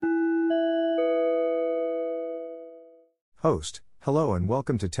Host, hello and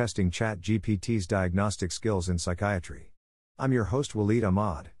welcome to testing ChatGPT's diagnostic skills in psychiatry. I'm your host Waleed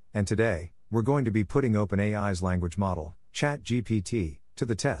Ahmad, and today, we're going to be putting OpenAI's language model, ChatGPT, to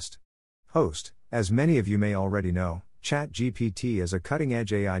the test. Host, as many of you may already know, ChatGPT is a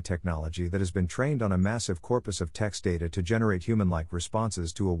cutting-edge AI technology that has been trained on a massive corpus of text data to generate human-like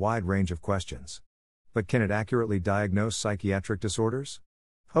responses to a wide range of questions. But can it accurately diagnose psychiatric disorders?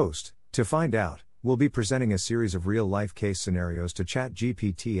 Host, to find out, we'll be presenting a series of real-life case scenarios to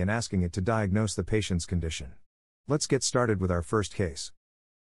ChatGPT and asking it to diagnose the patient's condition. Let's get started with our first case.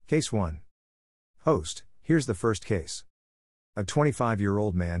 Case 1. Host, here's the first case. A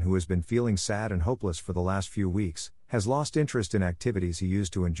 25-year-old man who has been feeling sad and hopeless for the last few weeks, has lost interest in activities he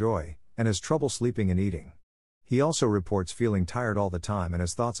used to enjoy, and has trouble sleeping and eating. He also reports feeling tired all the time and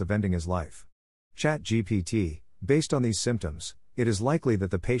has thoughts of ending his life. ChatGPT, based on these symptoms, it is likely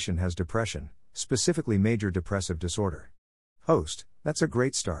that the patient has depression, specifically major depressive disorder. Host, that's a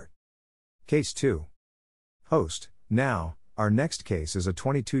great start. Case 2. Host, now, our next case is a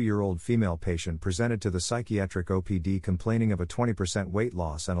 22-year-old female patient presented to the psychiatric OPD complaining of a 20% weight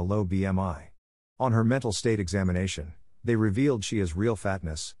loss and a low BMI. On her mental state examination, they revealed she has real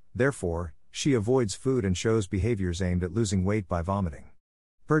fatness, therefore, she avoids food and shows behaviors aimed at losing weight by vomiting.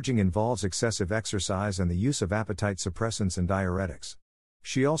 Purging involves excessive exercise and the use of appetite suppressants and diuretics.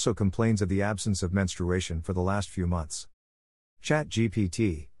 She also complains of the absence of menstruation for the last few months.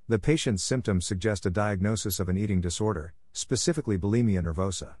 ChatGPT, the patient's symptoms suggest a diagnosis of an eating disorder, specifically bulimia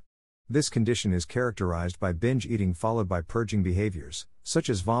nervosa. This condition is characterized by binge eating followed by purging behaviors, such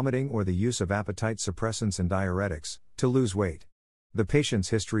as vomiting or the use of appetite suppressants and diuretics, to lose weight. The patient's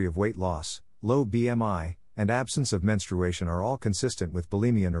history of weight loss, low BMI, and absence of menstruation are all consistent with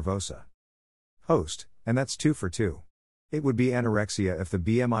bulimia nervosa. Host, and that's 2 for 2. It would be anorexia if the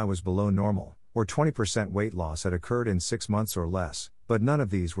BMI was below normal, or 20% weight loss had occurred in 6 months or less, but none of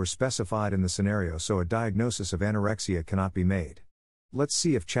these were specified in the scenario, so a diagnosis of anorexia cannot be made. Let's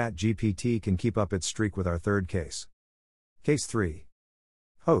see if ChatGPT can keep up its streak with our third case. Case 3.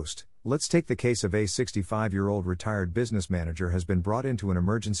 Host, let's take the case of a 65-year-old retired business manager has been brought into an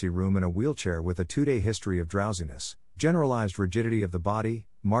emergency room in a wheelchair with a 2-day history of drowsiness, generalized rigidity of the body,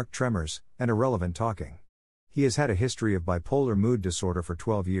 marked tremors, and irrelevant talking. He has had a history of bipolar mood disorder for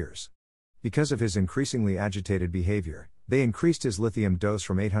 12 years. Because of his increasingly agitated behavior, they increased his lithium dose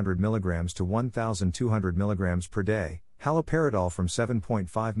from 800 mg to 1,200 mg per day, haloperidol from 7.5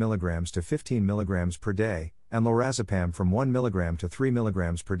 mg to 15 mg per day, and lorazepam from 1 mg to 3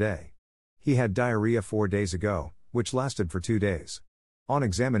 mg per day. He had diarrhea 4 days ago, which lasted for 2 days. On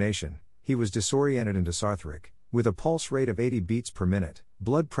examination, he was disoriented and dysarthric, with a pulse rate of 80 beats per minute,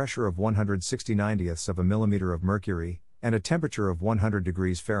 blood pressure of 160/90ths of a millimeter of mercury, and a temperature of 100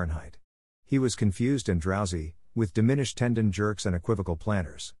 degrees Fahrenheit. He was confused and drowsy, with diminished tendon jerks and equivocal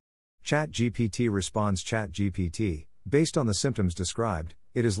planters. ChatGPT responds. ChatGPT, based on the symptoms described,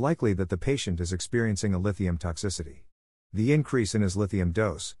 it is likely that the patient is experiencing a lithium toxicity. The increase in his lithium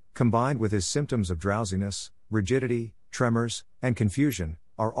dose, combined with his symptoms of drowsiness, rigidity, tremors, and confusion,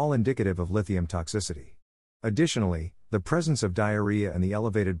 are all indicative of lithium toxicity. Additionally, the presence of diarrhea and the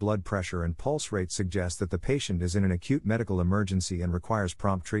elevated blood pressure and pulse rate suggest that the patient is in an acute medical emergency and requires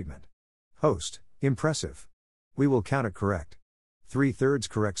prompt treatment. Host, impressive. We will count it correct. 3/3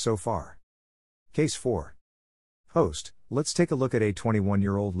 correct so far. Case 4. Host, let's take a look at a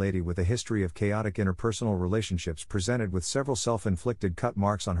 21-year-old lady with a history of chaotic interpersonal relationships presented with several self-inflicted cut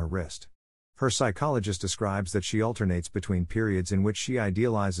marks on her wrist. Her psychologist describes that she alternates between periods in which she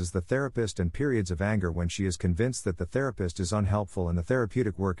idealizes the therapist and periods of anger when she is convinced that the therapist is unhelpful and the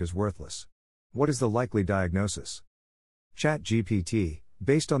therapeutic work is worthless. What is the likely diagnosis? ChatGPT,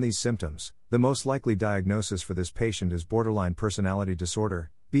 based on these symptoms, the most likely diagnosis for this patient is borderline personality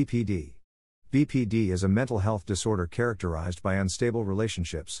disorder, BPD. BPD is a mental health disorder characterized by unstable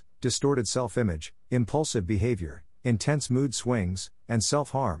relationships, distorted self-image, impulsive behavior, intense mood swings, and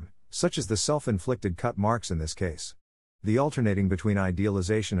self-harm, such as the self-inflicted cut marks in this case. The alternating between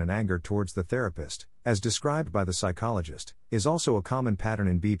idealization and anger towards the therapist, as described by the psychologist, is also a common pattern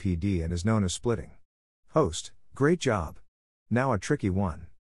in BPD and is known as splitting. Host, great job. Now a tricky one.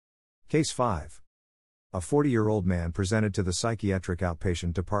 Case 5. A 40-year-old man presented to the psychiatric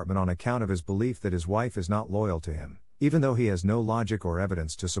outpatient department on account of his belief that his wife is not loyal to him, even though he has no logic or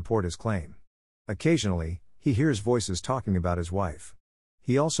evidence to support his claim. Occasionally, he hears voices talking about his wife.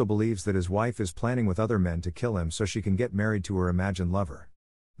 He also believes that his wife is planning with other men to kill him so she can get married to her imagined lover.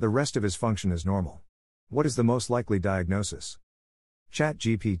 The rest of his function is normal. What is the most likely diagnosis?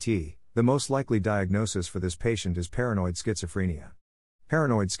 ChatGPT, the most likely diagnosis for this patient is paranoid schizophrenia.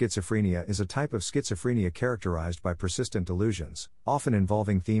 Paranoid schizophrenia is a type of schizophrenia characterized by persistent delusions, often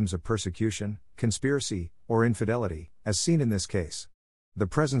involving themes of persecution, conspiracy, or infidelity, as seen in this case. The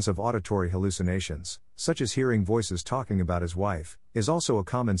presence of auditory hallucinations, such as hearing voices talking about his wife, is also a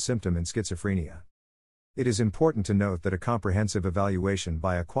common symptom in schizophrenia. It is important to note that a comprehensive evaluation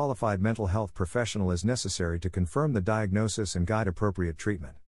by a qualified mental health professional is necessary to confirm the diagnosis and guide appropriate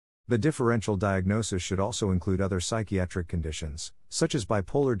treatment. The differential diagnosis should also include other psychiatric conditions, such as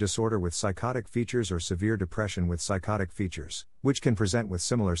bipolar disorder with psychotic features or severe depression with psychotic features, which can present with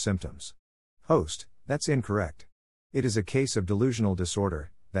similar symptoms. Host: that's incorrect. It is a case of delusional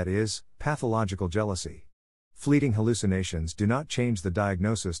disorder, that is, pathological jealousy. Fleeting hallucinations do not change the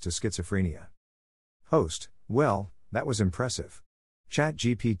diagnosis to schizophrenia. Host: well, that was impressive.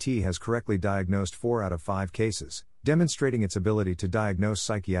 ChatGPT has correctly diagnosed 4 out of 5 cases, demonstrating its ability to diagnose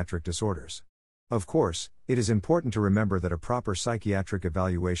psychiatric disorders. Of course, it is important to remember that a proper psychiatric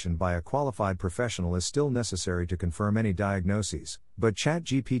evaluation by a qualified professional is still necessary to confirm any diagnoses, but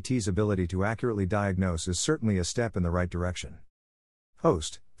ChatGPT's ability to accurately diagnose is certainly a step in the right direction.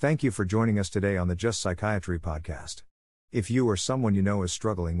 Host: thank you for joining us today on the Just Psychiatry podcast. If you or someone you know is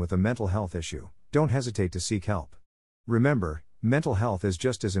struggling with a mental health issue, don't hesitate to seek help. Remember, mental health is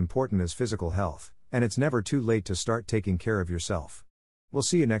just as important as physical health, and it's never too late to start taking care of yourself. We'll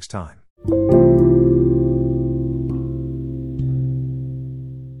see you next time.